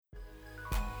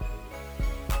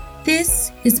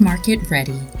This is Market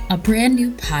Ready, a brand new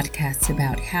podcast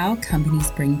about how companies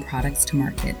bring products to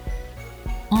market.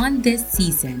 On this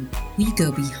season, we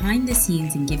go behind the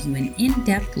scenes and give you an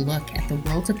in-depth look at the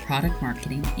world of product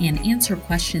marketing and answer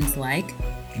questions like,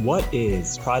 what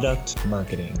is product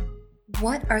marketing?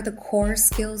 What are the core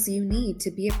skills you need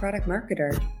to be a product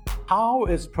marketer? How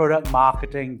is product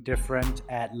marketing different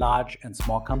at large and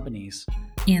small companies?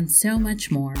 And so much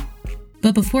more.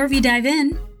 But before we dive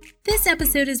in, this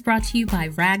episode is brought to you by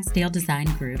Ragsdale Design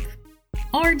Group.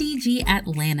 RDG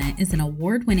Atlanta is an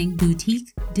award-winning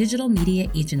boutique digital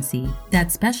media agency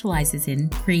that specializes in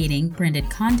creating branded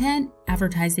content,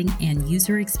 advertising, and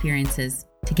user experiences.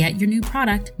 To get your new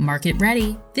product market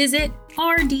ready, visit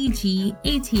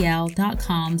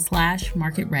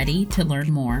rdgatl.com/marketready to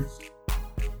learn more.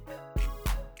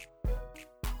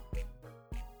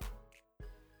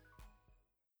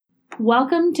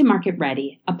 Welcome to Market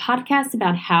Ready, a podcast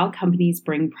about how companies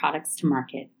bring products to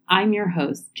market. I'm your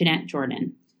host, Jeanette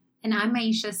Jordan. And I'm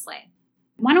Aisha Slay.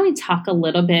 Why don't we talk a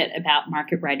little bit about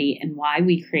Market Ready and why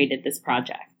we created this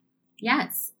project?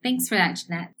 Yes, thanks for that,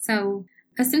 Jeanette. So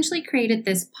essentially created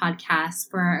this podcast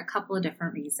for a couple of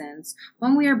different reasons.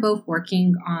 One, we are both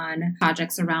working on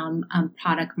projects around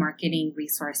product marketing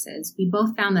resources. We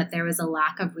both found that there was a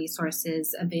lack of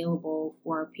resources available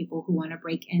for people who want to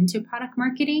break into product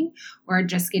marketing or are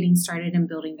just getting started and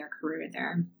building their career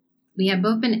there. We have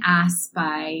both been asked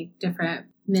by different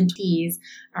mentees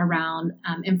around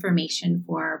information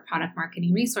for product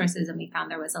marketing resources, and we found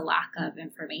there was a lack of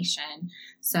information.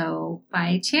 So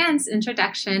by chance,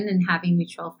 introduction, and having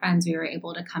mutual friends, we were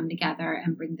able to come together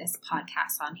and bring this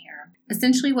podcast on here.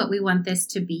 Essentially, what we want this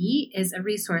to be is a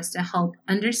resource to help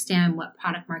understand what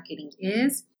product marketing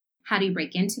is, how do you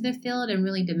break into the field, and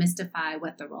really demystify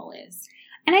what the role is.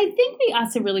 And I think we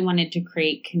also really wanted to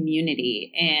create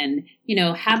community and,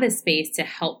 have a space to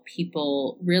help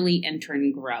people really enter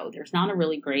and grow. There's not a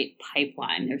really great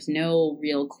pipeline. There's no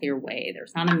real clear way.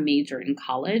 There's not a major in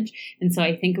college. And so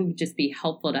I think it would just be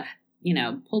helpful to,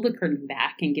 pull the curtain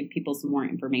back and give people some more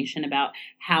information about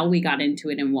how we got into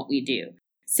it and what we do.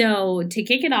 So to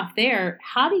kick it off there,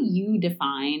 how do you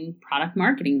define product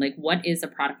marketing? Like, what is a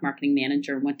product marketing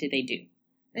manager and what do they do?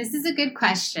 This is a good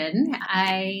question.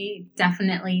 I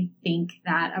definitely think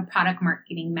that a product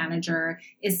marketing manager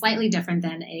is slightly different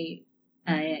than a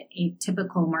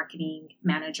typical marketing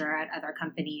manager at other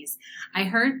companies. I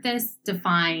heard this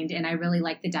defined, and I really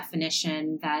like the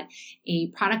definition that a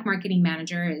product marketing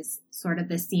manager is sort of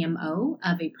the CMO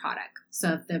of a product.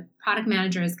 So if the product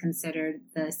manager is considered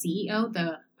the CEO,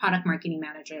 the product marketing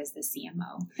manager is the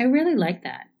CMO. I really like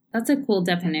that. That's a cool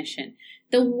definition.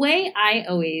 The way I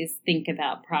always think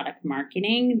about product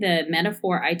marketing, the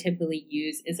metaphor I typically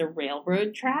use is a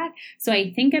railroad track. So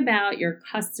I think about your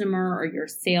customer or your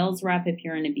sales rep if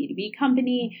you're in a B2B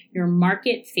company, your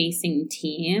market-facing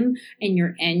team, and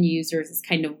your end users is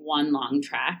kind of one long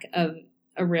track of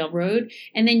a railroad.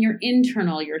 And then your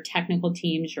internal, your technical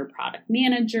teams, your product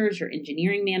managers, your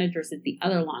engineering managers is the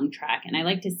other long track. And I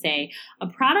like to say a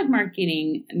product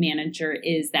marketing manager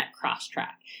is that cross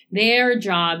track. Their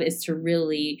job is to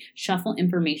really shuffle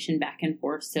information back and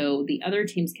forth so the other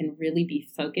teams can really be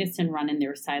focused and run in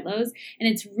their silos. And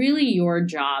it's really your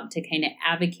job to kind of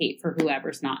advocate for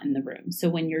whoever's not in the room. So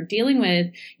when you're dealing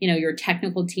with, your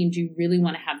technical teams, you really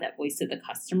want to have that voice of the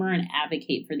customer and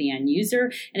advocate for the end user.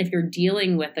 And if you're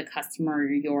dealing with the customer,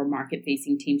 your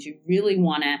market-facing teams, you really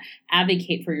want to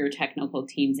advocate for your technical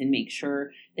teams and make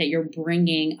sure that you're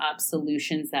bringing up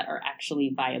solutions that are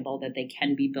actually viable, that they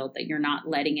can be built, that you're not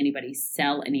letting anybody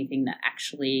sell anything that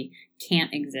actually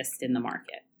can't exist in the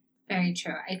market. Very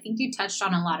true. I think you touched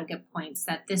on a lot of good points,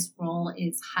 that this role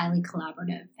is highly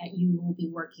collaborative, that you will be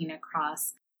working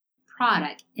across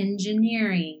product,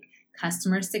 engineering,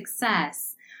 customer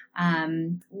success,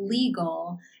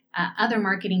 legal, other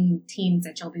marketing teams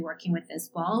that you'll be working with as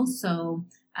well. So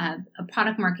a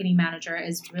product marketing manager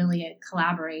is really a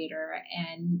collaborator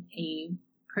and a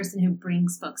person who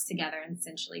brings folks together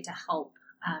essentially to help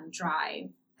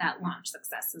drive that launch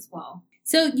success as well.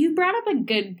 So you brought up a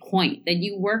good point that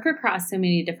you work across so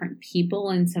many different people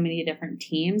and so many different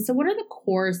teams. So what are the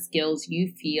core skills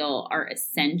you feel are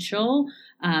essential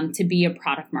to be a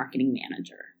product marketing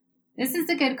manager? This is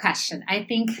a good question. I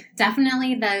think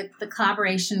definitely the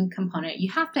collaboration component,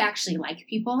 you have to actually like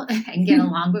people and get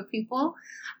along with people.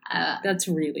 That's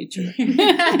really true.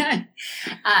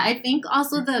 I think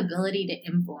also the ability to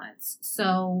influence.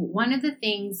 So one of the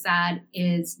things that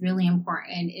is really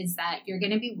important is that you're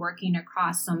going to be working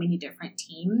across so many different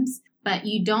teams. but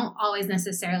you don't always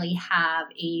necessarily have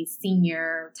a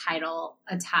senior title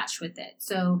attached with it.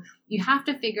 So you have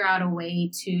to figure out a way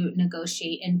to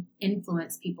negotiate and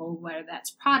influence people, whether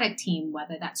that's product team,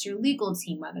 whether that's your legal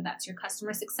team, whether that's your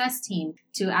customer success team,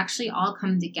 to actually all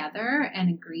come together and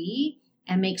agree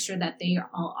and make sure that they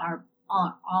are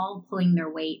all pulling their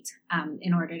weight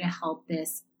in order to help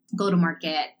this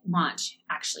go-to-market launch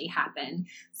actually happen.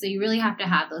 So you really have to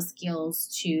have those skills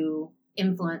to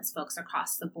influence folks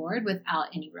across the board without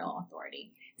any real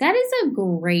authority. That is a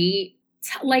great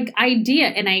idea.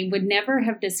 And I would never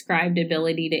have described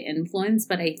ability to influence,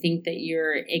 but I think that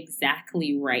you're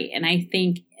exactly right. And I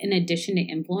think in addition to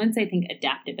influence, I think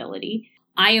adaptability.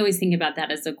 I always think about that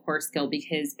as a core skill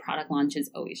because product launches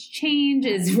always change,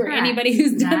 is for anybody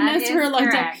who's done this for a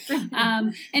long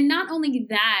time. And not only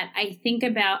that, I think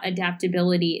about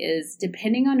adaptability is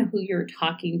depending on who you're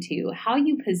talking to, how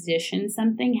you position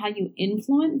something, how you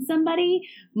influence somebody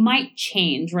might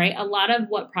change, right? A lot of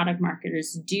what product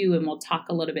marketers do, and we'll talk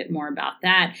a little bit more about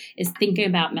that, is thinking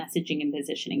about messaging and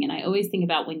positioning. And I always think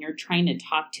about when you're trying to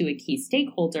talk to a key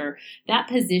stakeholder, that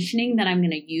positioning that I'm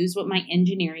going to use what my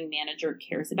engineering manager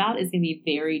cares about is going to be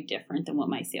very different than what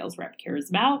my sales rep cares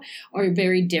about, or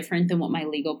very different than what my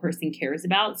legal person cares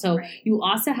about. So you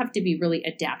also have to be really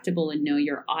adaptable and know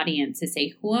your audience to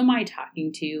say, who am I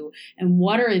talking to and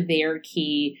what are their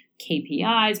key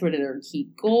KPIs? What are their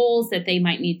key goals that they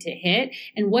might need to hit?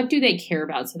 And what do they care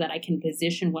about so that I can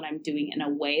position what I'm doing in a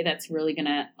way that's really going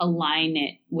to align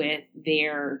it with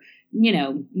their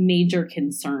major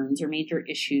concerns or major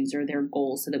issues or their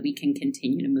goals so that we can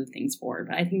continue to move things forward.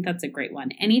 But I think that's a great one.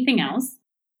 Anything else?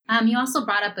 You also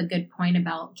brought up a good point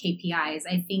about KPIs.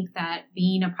 I think that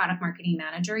being a product marketing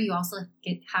manager, you also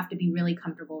have to be really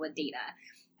comfortable with data.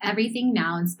 Everything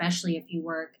now, especially if you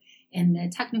work in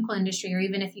the technical industry or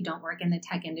even if you don't work in the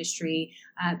tech industry,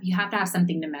 you have to have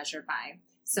something to measure by.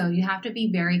 So you have to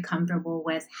be very comfortable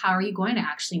with how are you going to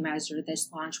actually measure this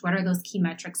launch? What are those key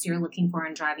metrics you're looking for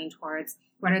and driving towards?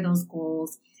 What are those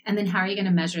goals? And then how are you going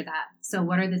to measure that? So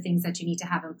what are the things that you need to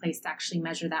have in place to actually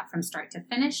measure that from start to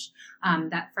finish?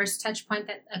 That first touch point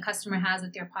that a customer has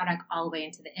with your product all the way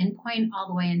into the end point, all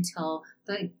the way until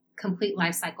the complete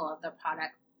life cycle of the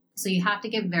product. So you have to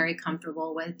get very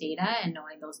comfortable with data and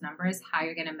knowing those numbers, how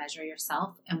you're going to measure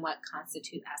yourself and what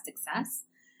constitutes as success.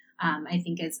 I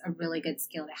think is a really good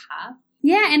skill to have.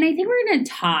 Yeah, and I think we're going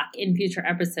to talk in future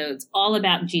episodes all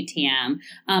about GTM,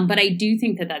 but I do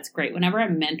think that that's great. Whenever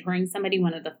I'm mentoring somebody,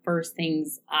 one of the first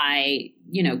things I,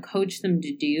 coach them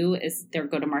to do is their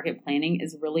go-to-market planning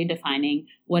is really defining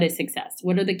what is success.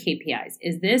 What are the KPIs?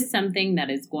 Is this something that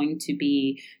is going to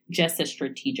be just a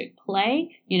strategic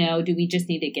play? Do we just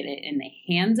need to get it in the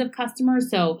hands of customers?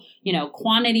 So,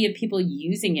 quantity of people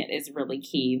using it is really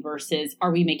key versus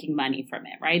are we making money from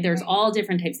it, right? There's all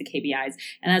different types of KPIs,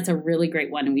 and that's a really great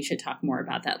one, and we should talk more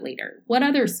about that later. What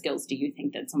other skills do you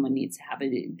think that someone needs to have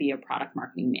to be a product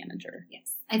marketing manager?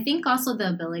 Yes. I think also the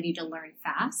ability to learn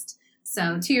fast.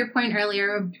 So to your point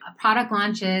earlier, product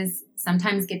launches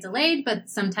sometimes get delayed, but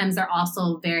sometimes they're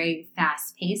also very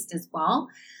fast paced as well.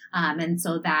 And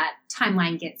so that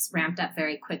timeline gets ramped up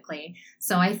very quickly.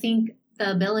 So I think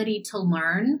the ability to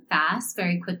learn fast,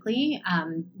 very quickly,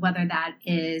 whether that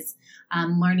is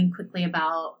learning quickly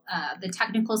about the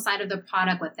technical side of the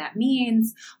product, what that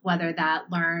means, whether that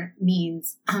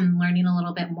means learning a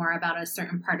little bit more about a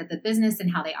certain part of the business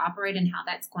and how they operate and how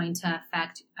that's going to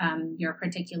affect your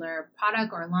particular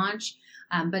product or launch.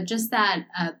 But just that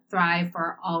thrive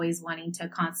for always wanting to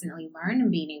constantly learn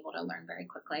and being able to learn very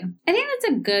quickly. I think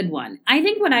that's a good one. I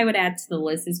think what I would add to the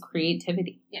list is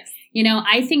creativity. Yes.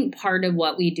 I think part of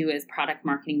what we do as product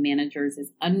marketing managers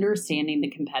is understanding the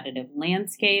competitive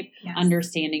landscape,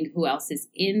 understanding who else is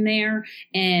in there.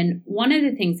 And one of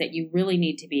the things that you really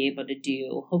need to be able to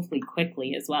do, hopefully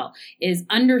quickly as well, is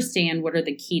understand what are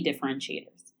the key differentiators.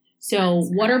 So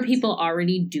what are people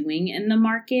already doing in the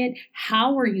market?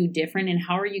 How are you different? And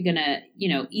how are you going to,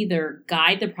 either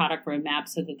guide the product roadmap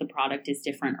so that the product is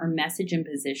different or message and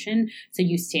position so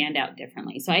you stand out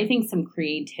differently? So I think some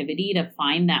creativity to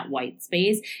find that white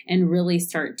space and really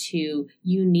start to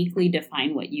uniquely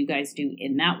define what you guys do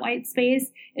in that white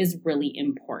space is really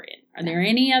important. Are there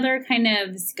any other kind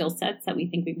of skill sets that we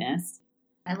think we missed?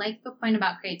 I like the point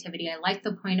about creativity. I like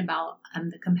the point about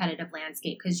the competitive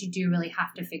landscape because you do really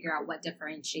have to figure out what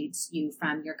differentiates you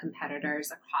from your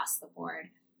competitors across the board.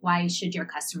 Why should your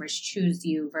customers choose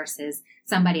you versus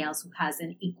somebody else who has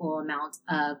an equal amount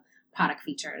of product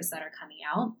features that are coming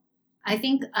out? I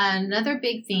think another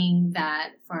big thing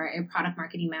that for a product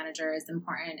marketing manager is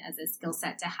important as a skill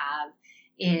set to have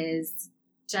is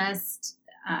just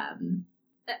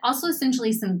also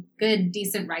essentially some good,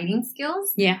 decent writing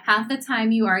skills. Yeah. Half the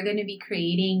time you are going to be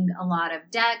creating a lot of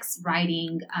decks,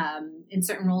 writing, in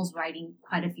certain roles, writing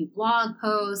quite a few blog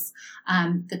posts.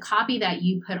 The copy that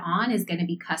you put on is going to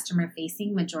be customer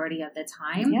facing majority of the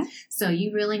time. Yeah. So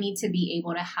you really need to be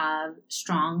able to have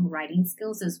strong writing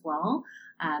skills as well.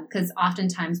 Because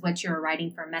oftentimes what you're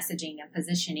writing for messaging and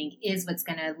positioning is what's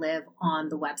going to live on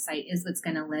the website, is what's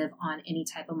going to live on any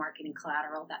type of marketing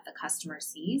collateral that the customer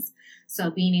sees.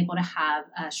 So being able to have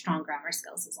strong grammar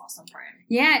skills is also important.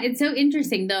 Yeah, it's so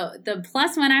interesting. The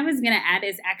plus one I was going to add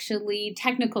is actually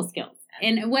technical skills.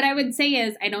 And what I would say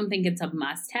is I don't think it's a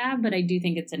must have, but I do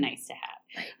think it's a nice to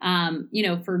have.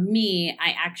 Right. For me,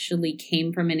 I actually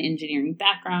came from an engineering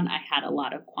background. I had a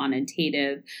lot of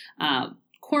quantitative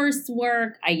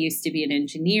coursework. I used to be an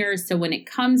engineer. So when it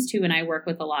comes to, and I work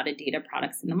with a lot of data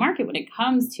products in the market, when it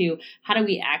comes to how do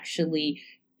we actually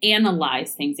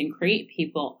analyze things and create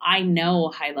people, I know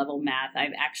high level math.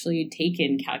 I've actually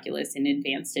taken calculus and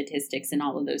advanced statistics and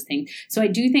all of those things. So I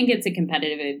do think it's a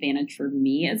competitive advantage for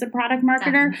me as a product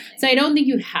marketer. Definitely. So I don't think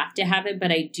you have to have it,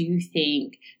 but I do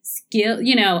think skill,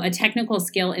 a technical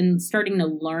skill and starting to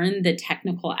learn the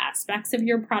technical aspects of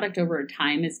your product over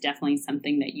time is definitely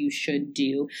something that you should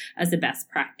do as a best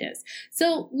practice.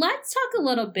 So let's talk a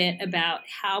little bit about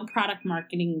how product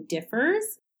marketing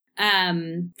differs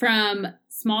from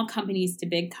small companies to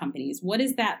big companies. What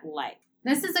is that like?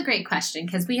 This is a great question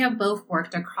because we have both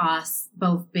worked across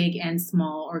both big and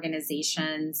small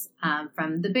organizations,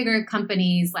 from the bigger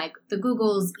companies like the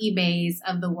Googles, eBays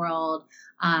of the world,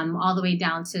 all the way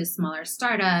down to smaller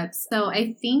startups. So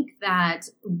I think that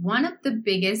one of the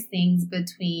biggest things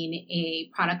between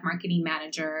a product marketing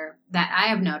manager that I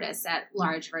have noticed at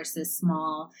large versus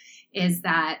small is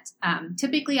that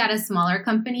typically at a smaller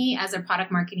company, as a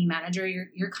product marketing manager,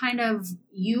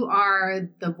 you are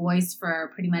the voice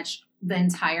for pretty much the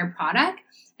entire product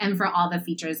and for all the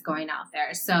features going out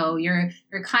there. So you're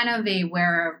kind of a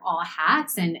wearer of all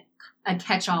hats and a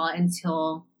catch-all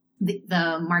until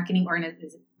the marketing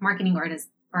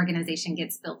organization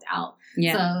gets built out.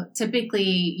 Yeah. So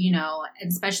typically,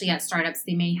 especially at startups,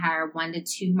 they may hire 1 to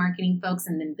 2 marketing folks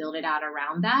and then build it out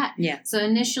around that. Yeah. So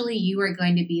initially you are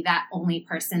going to be that only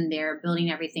person there building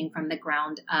everything from the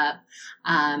ground up,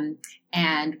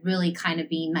 and really kind of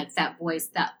being like that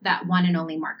voice, that one and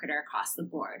only marketer across the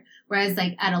board. Whereas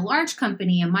like at a large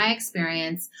company, in my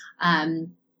experience,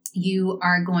 you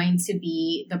are going to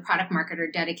be the product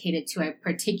marketer dedicated to a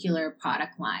particular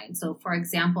product line. So for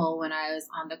example, when I was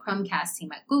on the Chromecast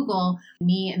team at Google,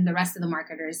 me and the rest of the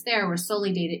marketers there were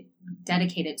solely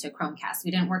dedicated to Chromecast.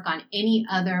 We didn't work on any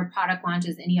other product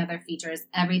launches, any other features.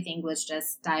 Everything was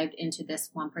just dived into this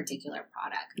one particular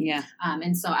product. Yeah.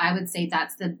 And so I would say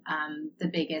that's the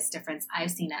biggest difference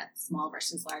I've seen at small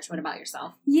versus large. What about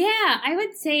yourself? Yeah, I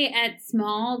would say at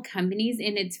small companies,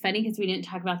 and it's funny because we didn't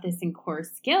talk about this in core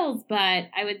skills, but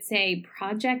I would say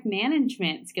project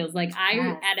management skills. Like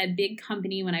at a big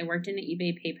company, when I worked in the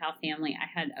eBay PayPal family, I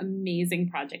had amazing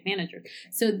project managers.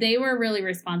 So they were really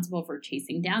responsible for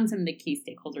chasing down some of the key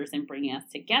stakeholders and bringing us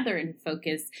together and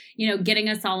focus, getting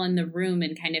us all in the room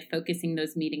and kind of focusing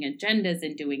those meeting agendas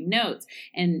and doing notes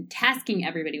and tasking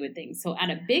everybody with things. So at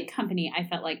a big company, I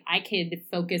felt like I could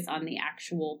focus on the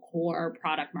actual core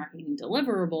product marketing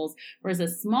deliverables. Whereas a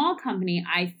small company,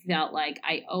 I felt like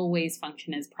I always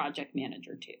function as project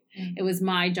manager too. Mm-hmm. It was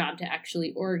my job to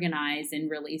actually organize and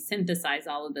really synthesize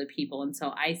all of the people. And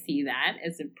so I see that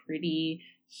as a pretty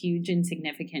huge and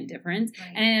significant difference.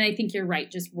 Right. And I think you're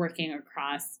right, just working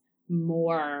across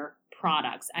more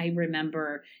products. I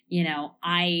remember,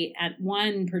 at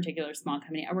one particular small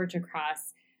company, I worked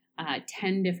across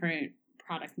 10 different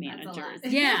product managers.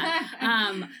 Yeah.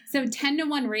 So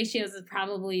 10-to-1 ratios is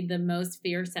probably the most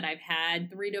fierce that I've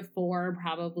had. 3 to 4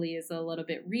 probably is a little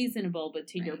bit reasonable. But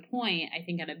to your point, I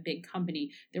think at a big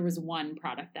company, there was one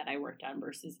product that I worked on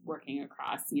versus working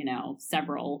across,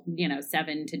 several,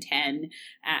 7 to 10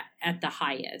 at the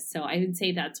highest. So I would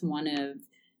say that's one of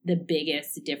the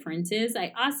biggest differences.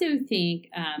 I also think,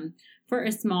 for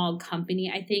a small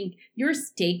company, I think your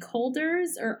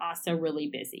stakeholders are also really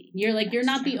busy. You're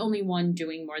not the only one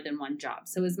doing more than one job.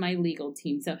 So is my legal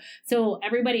team. So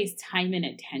everybody's time and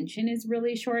attention is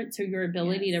really short. So your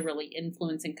ability to really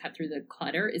influence and cut through the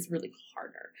clutter is really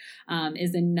harder,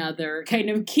 is another kind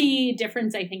of key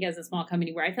difference, I think, as a small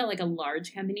company, where I felt like a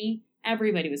large company,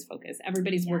 everybody was focused.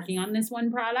 Everybody's working on this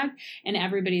one product and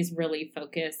everybody's really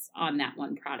focused on that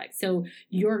one product. So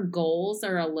your goals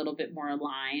are a little bit more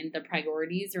aligned. The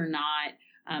priorities are not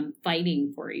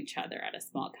fighting for each other at a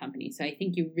small company. So I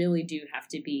think you really do have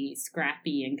to be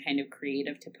scrappy and kind of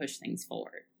creative to push things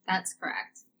forward. That's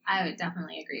correct. I would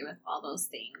definitely agree with all those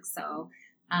things. So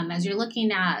as you're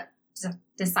looking at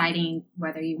deciding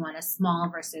whether you want a small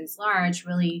versus large,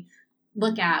 really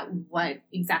look at what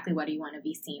do you want to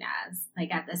be seen as.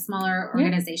 Like at the smaller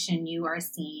organization, you are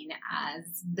seen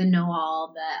as the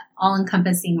know-all, the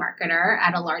all-encompassing marketer.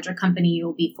 At a larger company,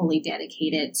 you'll be fully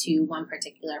dedicated to one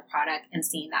particular product and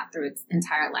seeing that through its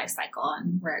entire life cycle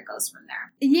and where it goes from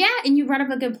there. Yeah, and you brought up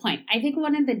a good point. I think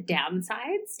one of the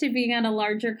downsides to being at a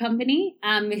larger company,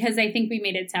 because I think we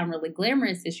made it sound really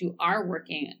glamorous, is you are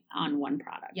working on one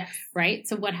product. Yes. Right?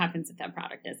 So what happens if that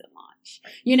product doesn't launch?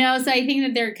 You know, so I think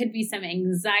that there could be some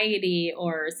anxiety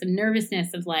or some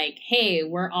nervousness of like, hey,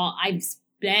 I've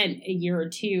spent a year or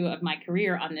two of my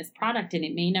career on this product and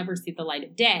it may never see the light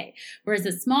of day. Whereas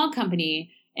a small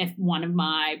company, if one of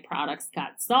my products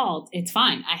got stalled, it's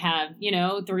fine. I have,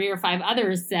 3 or 5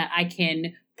 others that I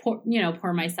can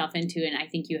pour myself into. And I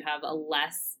think you have a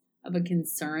less of a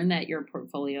concern that your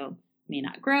portfolio may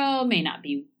not grow, may not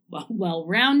be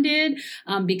well-rounded,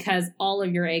 because all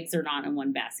of your eggs are not in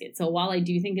one basket. So while I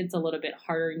do think it's a little bit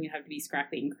harder and you have to be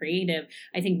scrappy and creative,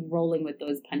 I think rolling with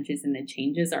those punches and the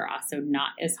changes are also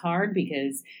not as hard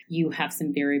because you have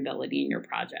some variability in your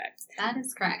projects. That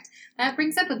is correct. That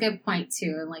brings up a good point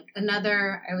too. Like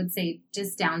another, I would say,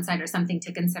 just downside or something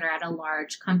to consider at a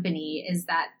large company is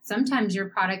that sometimes your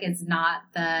product is not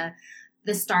the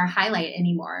star highlight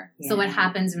anymore. Yeah. So what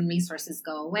happens when resources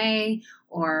go away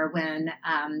or when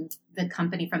the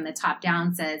company from the top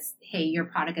down says, hey, your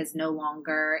product is no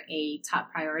longer a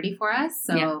top priority for us.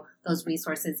 So those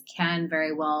resources can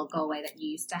very well go away that you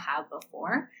used to have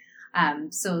before.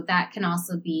 So that can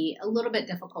also be a little bit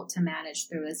difficult to manage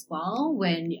through as well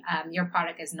when your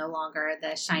product is no longer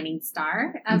the shining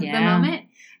star of the moment.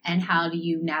 And how do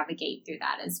you navigate through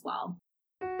that as well?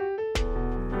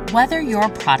 Whether your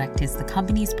product is the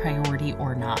company's priority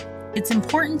or not, it's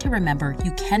important to remember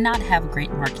you cannot have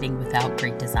great marketing without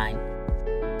great design.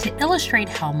 To illustrate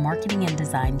how marketing and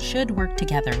design should work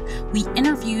together, we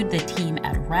interviewed the team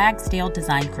at Ragsdale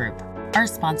Design Group, our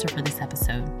sponsor for this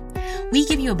episode. We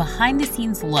give you a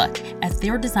behind-the-scenes look at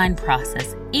their design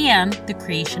process and the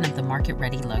creation of the Market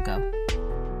Ready logo.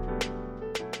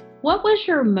 What was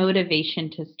your motivation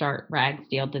to start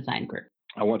Ragsdale Design Group?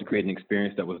 I want to create an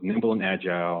experience that was nimble and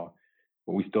agile,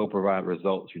 but we still provide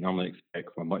results you normally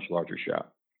expect from a much larger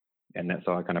shop. And that's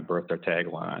how I kind of birthed our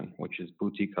tagline, which is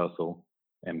boutique hustle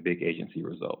and big agency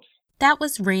results. That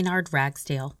was Reynard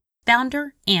Ragsdale,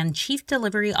 founder and chief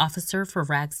delivery officer for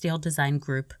Ragsdale Design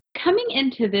Group. Coming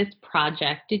into this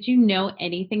project, did you know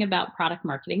anything about product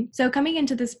marketing? So coming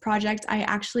into this project, I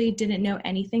actually didn't know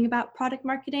anything about product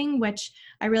marketing, which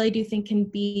I really do think can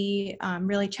be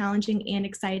really challenging and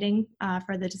exciting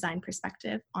for the design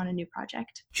perspective on a new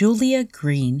project. Julia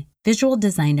Green, visual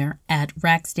designer at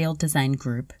Ragsdale Design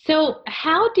Group. So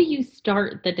how do you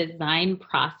start the design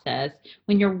process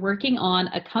when you're working on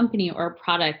a company or a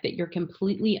product that you're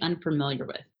completely unfamiliar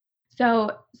with?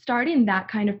 So starting that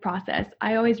kind of process,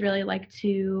 I always really like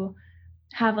to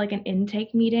have like an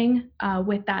intake meeting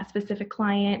with that specific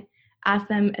client, ask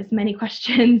them as many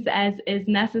questions as is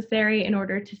necessary in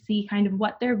order to see kind of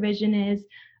what their vision is,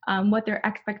 what their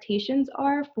expectations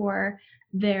are for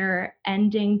their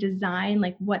ending design,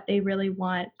 like what they really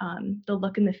want the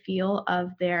look and the feel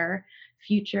of their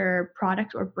future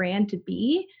product or brand to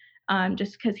be.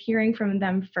 Just because hearing from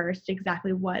them first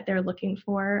exactly what they're looking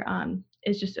for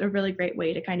is just a really great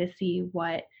way to kind of see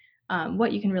what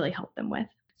you can really help them with.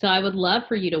 So I would love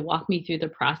for you to walk me through the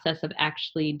process of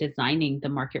actually designing the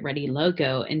Market Ready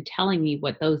logo and telling me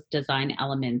what those design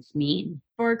elements mean.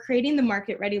 For creating the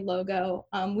Market Ready logo,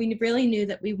 we really knew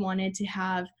that we wanted to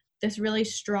have this really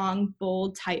strong,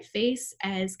 bold typeface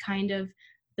as kind of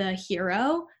the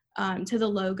hero to the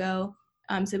logo.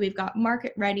 So we've got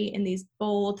Market Ready in these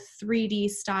bold 3D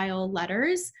style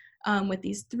letters with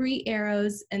these 3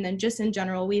 arrows. And then just in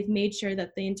general, we've made sure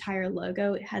that the entire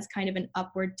logo has kind of an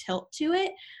upward tilt to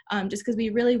it, just because we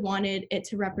really wanted it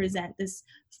to represent this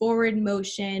forward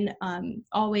motion,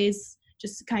 always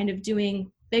just kind of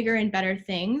doing bigger and better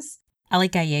things. Ali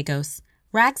Gallegos,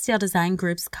 Ragsdale Design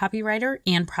Group's copywriter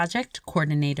and project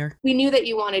coordinator. We knew that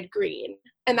you wanted green,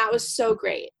 and that was so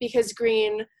great because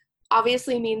green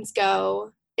obviously means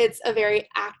go. It's a very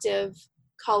active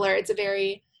color.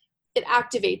 It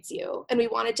activates you. And we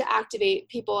wanted to activate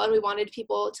people, and we wanted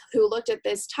people who looked at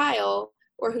this tile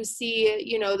or who see,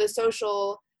 the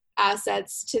social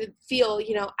assets to feel,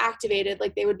 activated,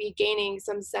 like they would be gaining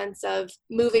some sense of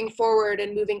moving forward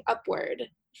and moving upward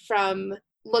from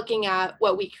looking at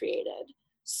what we created.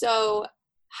 So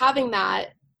having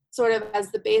that sort of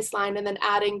as the baseline and then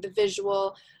adding the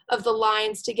visual of the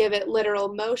lines to give it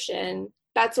literal motion,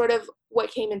 that sort of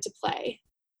what came into play.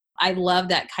 I love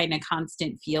that kind of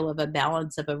constant feel of a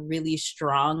balance of a really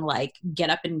strong, like get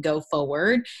up and go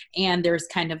forward. And there's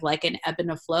kind of like an ebb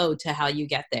and a flow to how you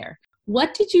get there.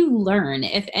 What did you learn,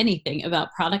 if anything,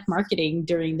 about product marketing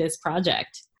during this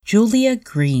project? Julia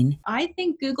Green. I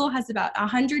think Google has about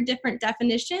 100 different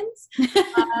definitions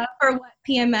for what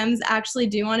PMMs actually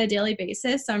do on a daily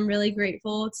basis. So I'm really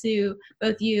grateful to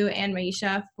both you and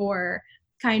Maisha for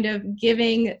kind of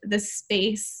giving the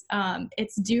space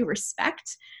its due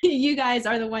respect. You guys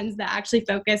are the ones that actually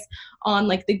focus on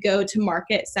like the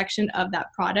go-to-market section of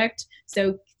that product.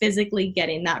 So physically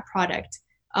getting that product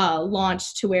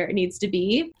launched to where it needs to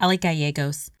be. Ali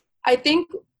Gallegos. I think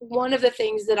one of the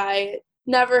things that I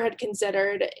never had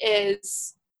considered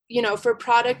is, for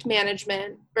product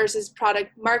management versus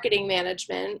product marketing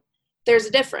management, there's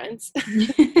a difference.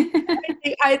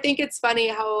 I think it's funny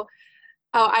how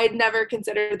I'd never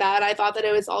considered that. I thought that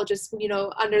it was all just,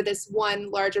 under this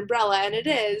one large umbrella, and it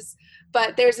is,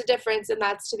 but there's a difference, and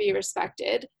that's to be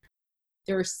respected.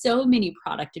 There are so many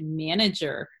product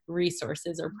manager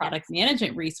resources or product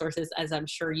management resources, as I'm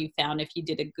sure you found if you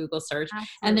did a Google search. Absolutely.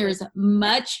 And there's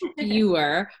much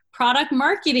fewer product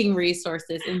marketing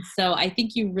resources. And so I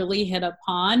think you really hit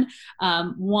upon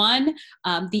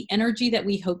the energy that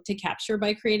we hope to capture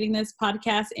by creating this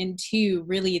podcast, and two,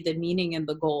 really the meaning and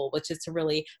the goal, which is to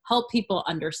really help people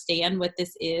understand what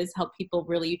this is, help people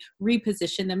really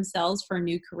reposition themselves for a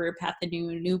new career path, a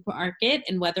new market,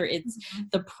 and whether it's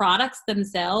the products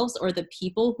themselves or the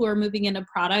people who are moving into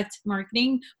product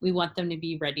marketing, we want them to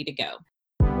be ready to go.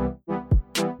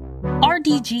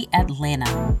 RDG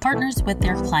Atlanta partners with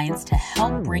their clients to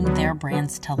help bring their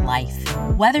brands to life.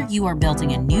 Whether you are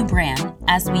building a new brand,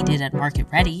 as we did at Market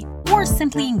Ready, or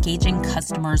simply engaging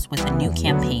customers with a new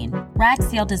campaign,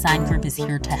 Ragsdale Design Group is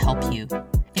here to help you.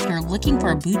 If you're looking for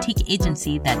a boutique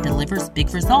agency that delivers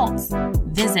big results,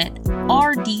 visit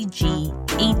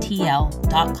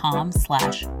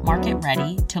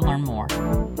rdgatl.com/marketready to learn more.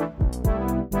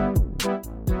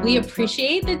 We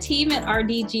appreciate the team at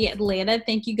RDG Atlanta.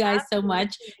 Thank you guys so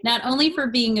much, not only for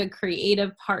being a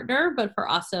creative partner, but for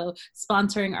also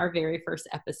sponsoring our very first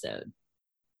episode.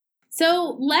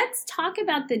 So let's talk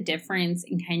about the difference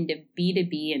in kind of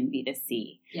B2B and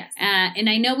B2C. Yes. And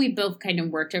I know we both kind of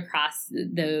worked across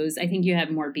those. I think you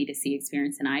have more B2C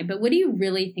experience than I, but what do you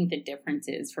really think the difference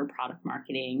is for product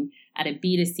marketing at a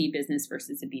B2C business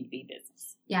versus a B2B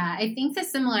business? Yeah, I think the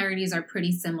similarities are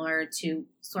pretty similar to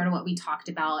sort of what we talked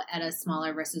about at a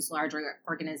smaller versus larger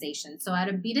organization. So at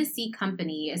a B2C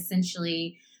company,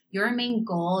 essentially, your main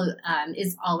goal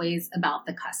is always about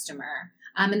the customer.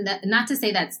 And not to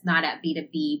say that's not at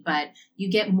B2B, but you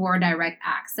get more direct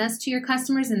access to your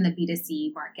customers in the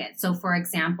B2C market. So for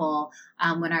example,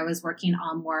 when I was working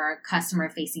on more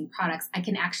customer-facing products, I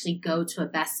can actually go to a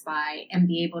Best Buy and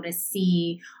be able to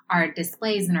see our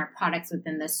displays and our products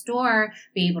within the store,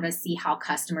 be able to see how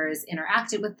customers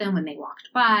interacted with them when they walked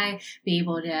by, be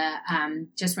able to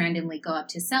just randomly go up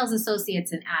to sales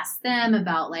associates and ask them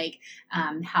about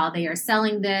how they are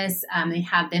selling this, and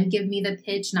have them give me the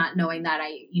pitch, not knowing that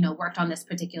I worked on this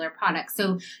particular product.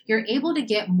 So you're able to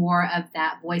get more of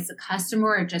that voice of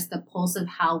customer, or just the pulse of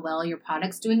how well your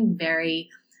product's doing very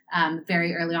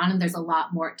early on. And there's a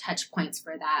lot more touch points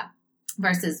for that.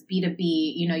 Versus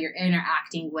B2B, you're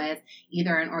interacting with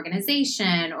either an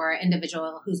organization or an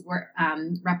individual who's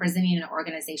representing an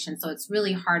organization. So it's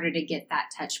really harder to get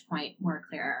that touch point more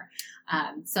clearer.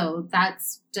 So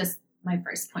that's just my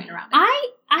first point around it.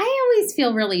 I always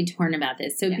feel really torn about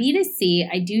this. So B2C,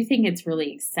 I do think it's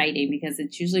really exciting because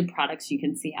it's usually products you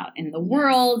can see out in the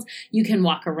world. You can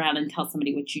walk around and tell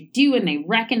somebody what you do and they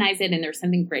recognize it, and there's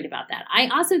something great about that. I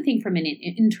also think from an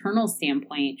internal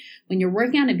standpoint, when you're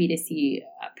working on a B2C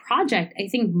project, I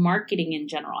think marketing in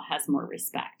general has more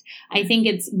respect. I think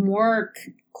it's more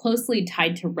closely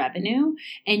tied to revenue,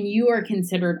 and you are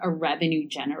considered a revenue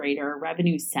generator, a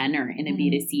revenue center in a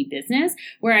B2C business,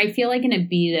 where I feel like in a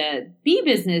B2B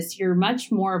business, you're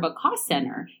much more of a cost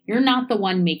center. You're not the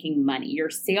one making money.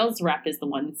 Your sales rep is the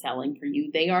one selling for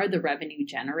you. They are the revenue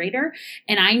generator.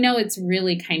 And I know it's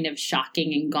really kind of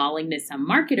shocking and galling to some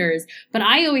marketers, but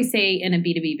I always say in a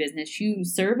B2B business, you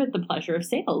serve at the pleasure of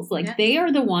sales. They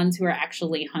are the ones who are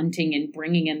actually hunting and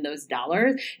bringing in those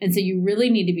dollars. And so you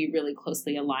really need to be really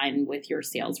closely align with your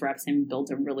sales reps and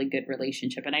build a really good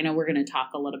relationship. And I know we're going to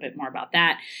talk a little bit more about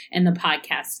that in the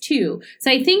podcast too.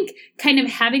 So I think kind of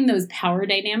having those power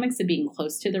dynamics of being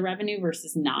close to the revenue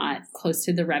versus not close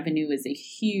to the revenue is a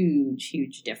huge,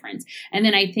 huge difference. And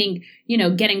then I think,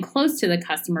 getting close to the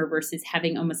customer versus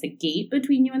having almost a gate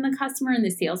between you and the customer and the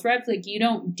sales reps. Like, you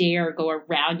don't dare go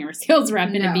around your sales rep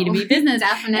in a B2B business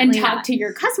and talk to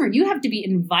your customer. You have to be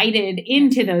invited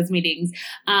into those meetings.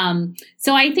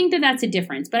 So I think that that's a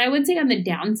difference. But I would say on the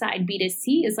downside,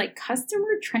 B2C is like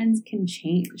customer trends can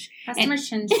change. Customers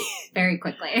change very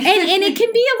quickly. and it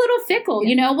can be a little fickle.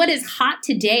 What is hot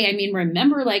today? I mean,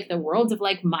 remember like the world of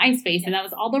like MySpace and that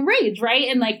was all the rage, right?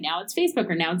 And like now it's Facebook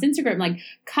or now it's Instagram. Like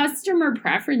customer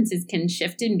preferences can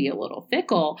shift and be a little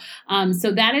fickle.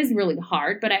 So that is really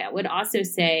hard. But I would also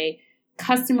say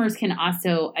customers can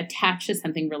also attach to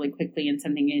something really quickly and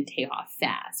something can take off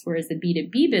fast. Whereas the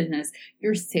B2B business,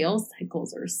 your sales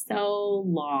cycles are so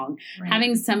long. Right.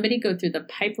 Having somebody go through the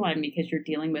pipeline because you're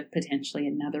dealing with potentially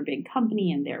another big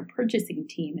company and their purchasing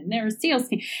team and their sales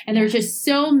team. And there's just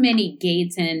so many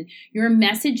gates, and your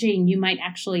messaging, you might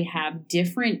actually have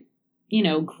different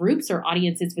groups or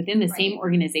audiences within the same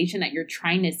organization that you're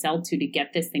trying to sell to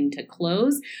get this thing to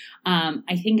close.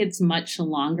 I think it's much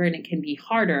longer and it can be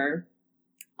harder.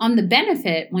 On the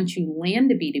benefit, once you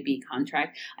land a B2B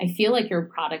contract, I feel like your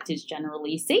product is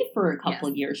generally safe for a couple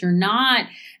of years. You're not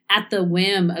at the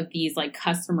whim of these like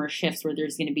customer shifts where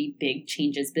there's going to be big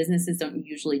changes. Businesses don't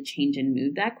usually change and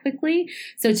move that quickly.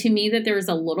 So to me, that there's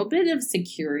a little bit of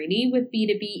security with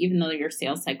B2B, even though your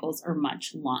sales cycles are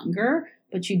much longer,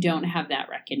 but you don't have that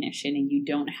recognition and you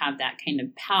don't have that kind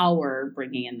of power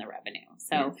bringing in the revenue.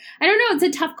 So I don't know.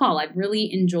 It's a tough call. I've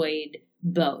really enjoyed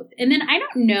both. And then I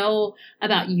don't know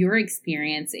about your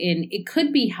experience it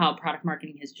could be how product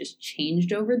marketing has just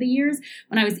changed over the years.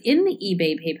 When I was in the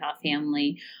eBay PayPal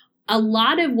family, a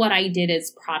lot of what I did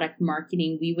as product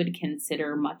marketing, we would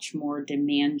consider much more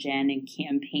demand gen and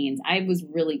campaigns. I was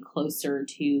really closer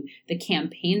to the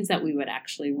campaigns that we would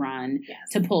actually run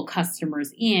to pull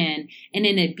customers in. And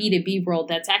in a B2B world,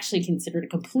 that's actually considered a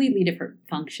completely different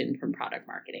function from product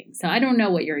marketing. So I don't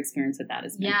know what your experience with that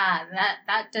has been. Yeah,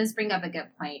 that does bring up a good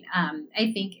point.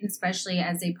 I think especially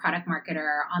as a product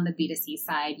marketer on the B2C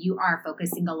side, you are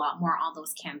focusing a lot more on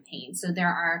those campaigns. So there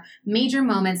are major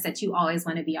moments that you always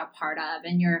want to be a part of,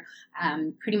 and you're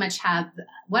pretty much have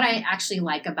what I actually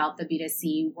like about the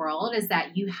B2C world is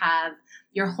that you have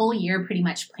your whole year pretty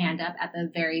much planned up at the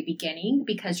very beginning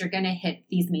because you're going to hit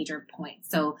these major points.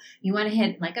 So you want to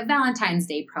hit like a Valentine's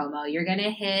Day promo. You're going to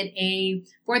hit a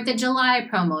 4th of July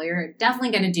promo. You're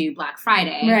definitely going to do Black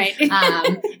Friday. Right.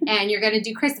 And you're going to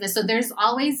do Christmas. So there's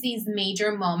always these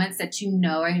major moments that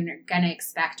and you're going to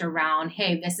expect around,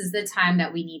 hey, this is the time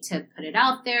that we need to put it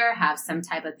out there, have some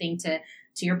type of thing to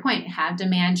your point, have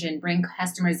demand gen, bring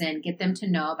customers in, get them to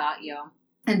know about you.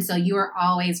 And so you are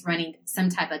always running some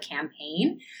type of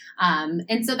campaign.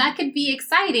 And so that could be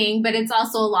exciting, but it's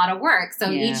also a lot of work. So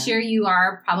each year you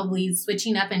are probably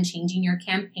switching up and changing your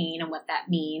campaign and what that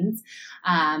means.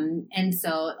 And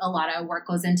so a lot of work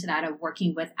goes into that of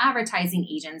working with advertising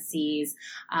agencies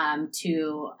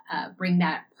to bring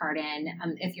that part in.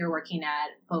 If you're working at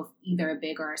both either a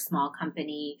big or a small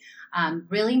company,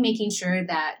 really making sure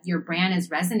that your brand is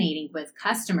resonating with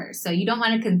customers. So you don't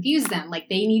want to confuse them. Like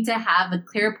they need to have a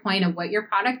clear point of what your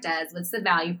product does, what's the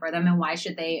value for them, and why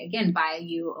should they, again, buy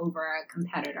you over a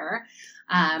competitor.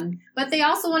 But they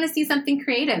also want to see something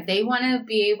creative. They want to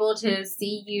be able to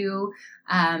see you,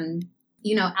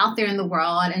 out there in the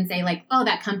world and say like, oh,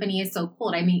 that company is so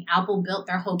cool. I mean, Apple built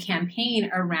their whole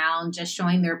campaign around just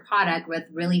showing their product with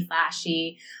really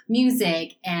flashy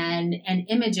music and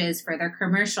images for their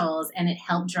commercials. And it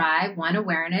helped drive one,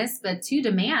 awareness, but two,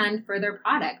 demand for their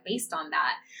product based on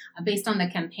that, based on the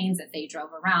campaigns that they drove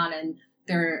around. And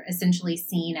they're essentially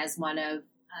seen as one of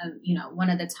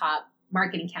the top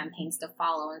marketing campaigns to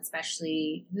follow,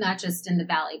 especially not just in the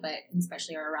Valley, but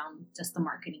especially around just the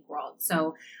marketing world.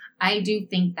 So I do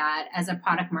think that as a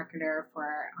product marketer for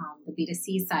the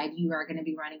B2C side, you are going to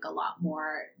be running a lot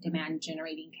more demand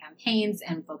generating campaigns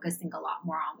and focusing a lot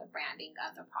more on the branding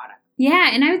of the product. Yeah.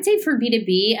 And I would say for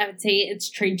B2B, I would say it's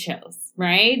trade shows,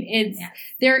 right?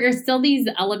 There are still these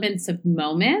elements of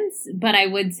moments, but I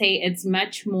would say it's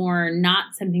much more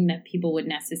not something that people would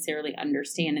necessarily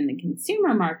understand in the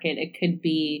consumer market. It could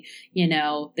be,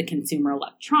 the Consumer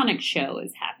Electronics Show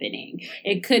is happening.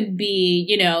 It could be,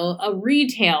 a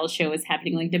retail show is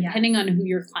happening, like depending on who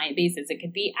your client base is. It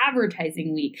could be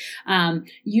advertising week.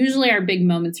 Usually our big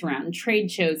moments around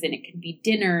trade shows, and it could be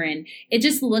dinner, and it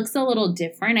just looks a little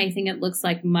different. I think it looks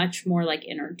like much more like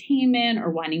entertainment or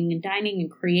wining and dining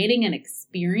and creating an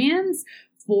experience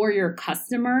for your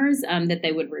customers that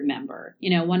they would remember.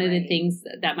 One of the things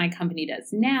that my company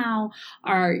does now,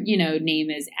 our, name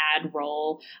is Ad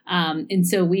Roll. And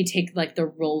so we take like the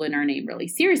roll in our name really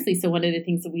seriously. So one of the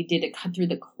things that we did to cut through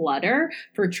the clutter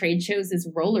for trade shows is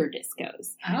roller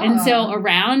discos. Oh. And so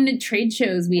around trade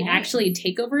shows, we actually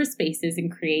take over spaces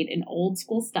and create an old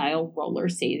school style roller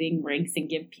skating rinks and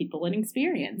give people an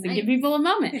experience and give people a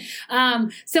moment.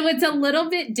 So it's a little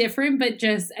bit different, but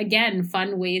just, again,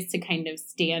 fun ways to kind of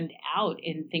stand out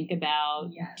and think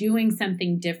about doing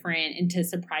something different and to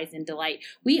surprise and delight.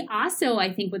 We also,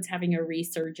 I think what's having a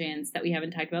resurgence that we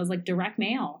haven't talked about is like direct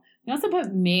mail. We also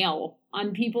put mail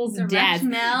on people's desks. Direct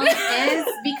mail is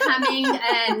becoming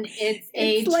it's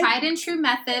a like, tried and true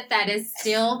method that is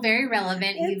still very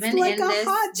relevant even like in this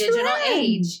digital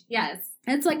age. Yes.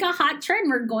 It's like a hot trend.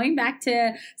 We're going back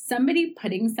to somebody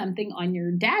putting something on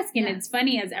your desk. And it's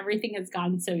funny, as everything has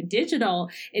gone so digital,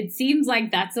 it seems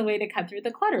like that's the way to cut through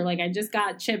the clutter. Like I just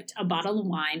got shipped a bottle of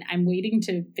wine. I'm waiting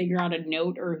to figure out a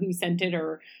note or who sent it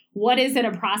or what is it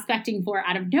a prospecting for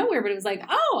out of nowhere. But it was like,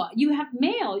 oh, you have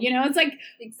mail. It's like,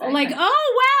 like,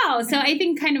 oh, wow. So I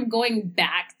think kind of going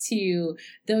back to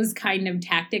those kind of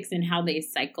tactics and how they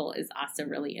cycle is also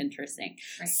really interesting.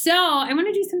 Right. So I want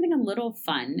to do something a little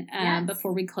fun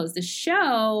before we close the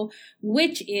show,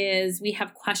 which is we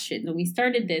have questions. When we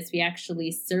started this, we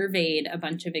actually surveyed a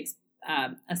bunch of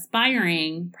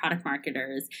aspiring product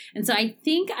marketers. And so I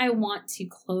think I want to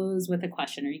close with a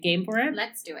question. Are you game for it?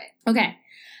 Let's do it. Okay.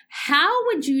 How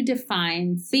would you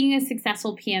define being a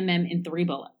successful PMM in 3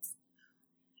 bullets?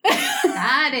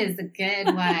 That is a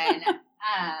good one.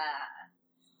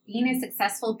 Being a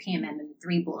successful PMM in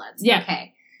 3 bullets. Yeah.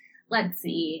 Okay. Let's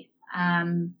see.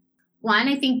 One,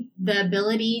 I think the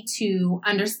ability to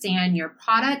understand your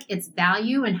product, its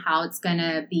value, and how it's going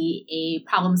to be a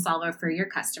problem solver for your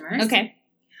customers. Okay.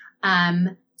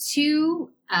 2,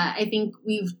 I think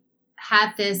we've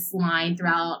had this line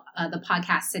throughout the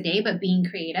podcast today, but being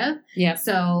creative. Yeah.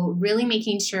 So really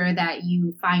making sure that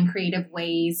you find creative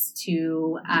ways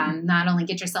to not only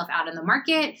get yourself out in the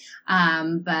market,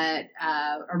 but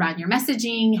around your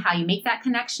messaging, how you make that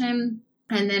connection.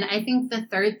 And then I think the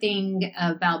third thing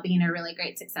about being a really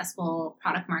great, successful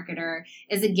product marketer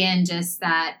is, again, just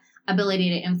that ability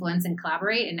to influence and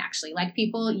collaborate and actually like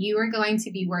people. You are going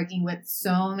to be working with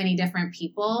so many different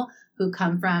people who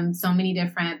come from so many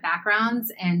different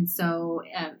backgrounds and so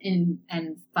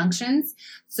and functions.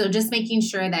 So just making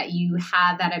sure that you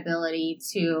have that ability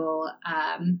to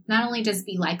not only just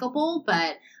be likable,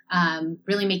 but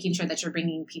really making sure that you're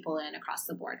bringing people in across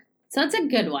the board. So that's a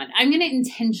good one. I'm going to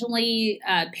intentionally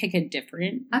pick a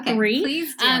different 3.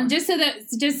 Please do. Just so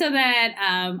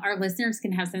that our listeners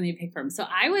can have something to pick from. So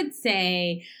I would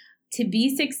say to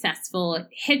be successful,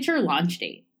 hit your launch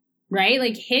date. Right?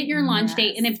 Like hit your launch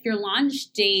date. And if your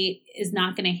launch date is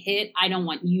not going to hit, I don't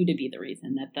want you to be the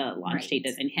reason that the launch date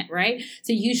doesn't hit. Right?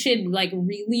 So you should like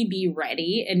really be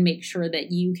ready and make sure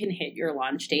that you can hit your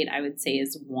launch date, I would say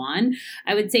is 1.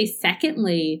 I would say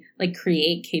secondly, like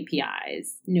create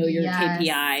KPIs, know your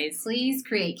KPIs. Please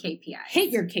create KPIs.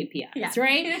 Hit your KPIs,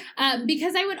 right?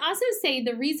 Because I would also say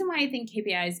the reason why I think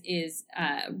KPIs is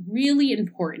really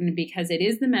important because it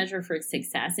is the measure for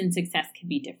success, and success can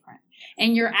be different.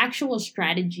 And your actual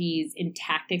strategies and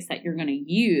tactics that you're going to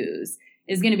use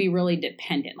is going to be really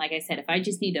dependent. Like I said, if I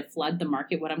just need to flood the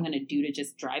market, what I'm going to do to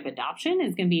just drive adoption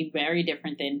is going to be very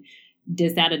different than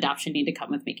does that adoption need to come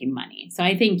with making money? So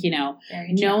I think,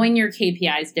 knowing your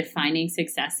KPIs, defining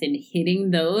success and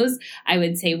hitting those, I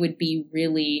would say would be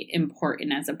really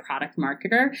important as a product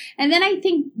marketer. And then I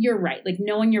think you're right, like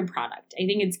knowing your product. I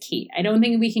think it's key. I don't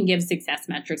think we can give success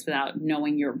metrics without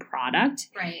knowing your product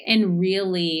and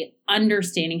really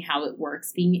understanding how it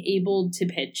works, being able to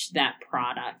pitch that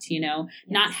product,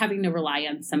 not having to rely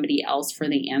on somebody else for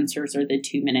the answers or the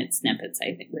 2-minute snippets,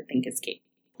 I would think is key.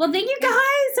 Well, thank you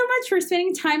guys so much for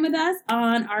spending time with us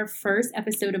on our first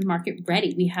episode of Market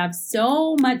Ready. We have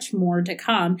so much more to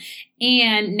come.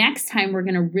 And next time, we're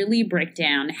going to really break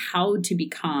down how to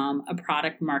become a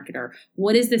product marketer.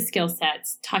 What is the skill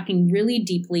sets? Talking really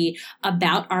deeply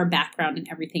about our background and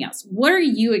everything else. What are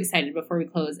you excited before we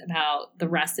close about the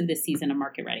rest of this season of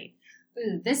Market Ready?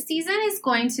 This season is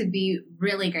going to be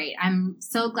really great. I'm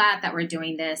so glad that we're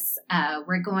doing this.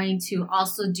 We're going to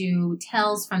also do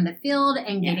tales from the field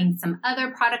and getting some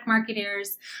other product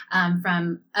marketers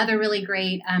from other really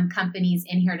great companies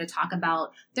in here to talk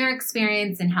about their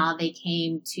experience and how they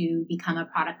came to become a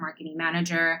product marketing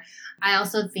manager. I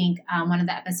also think one of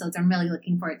the episodes I'm really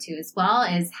looking forward to as well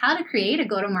is how to create a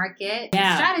go-to-market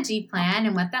strategy plan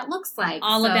and what that looks like.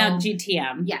 All about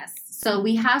GTM. Yes. So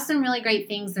we have some really great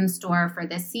things in store for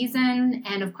this season.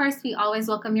 And of course, we always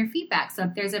welcome your feedback. So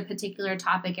if there's a particular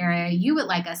topic area you would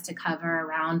like us to cover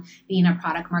around being a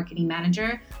product marketing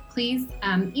manager, please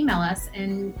email us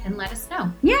and let us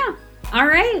know. Yeah. All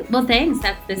right. Well, thanks.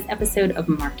 That's this episode of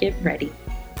Market Ready.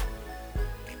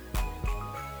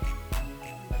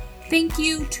 Thank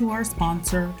you to our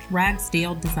sponsor,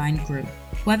 Ragsdale Design Group.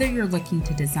 Whether you're looking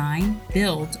to design,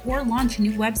 build, or launch a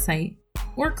new website,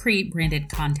 or create branded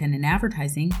content and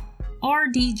advertising,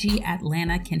 RDG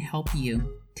Atlanta can help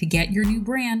you. To get your new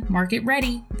brand market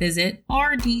ready, visit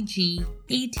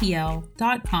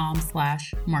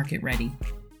rdgatl.com/marketready.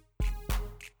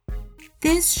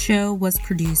 This show was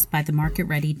produced by the Market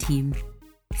Ready team.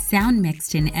 Sound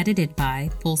mixed and edited by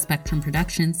Full Spectrum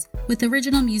Productions, with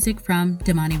original music from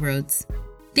Damani Rhodes.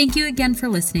 Thank you again for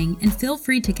listening, and feel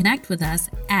free to connect with us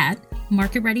at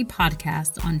Market Ready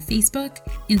Podcast on Facebook,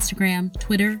 Instagram,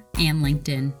 Twitter, and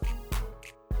LinkedIn.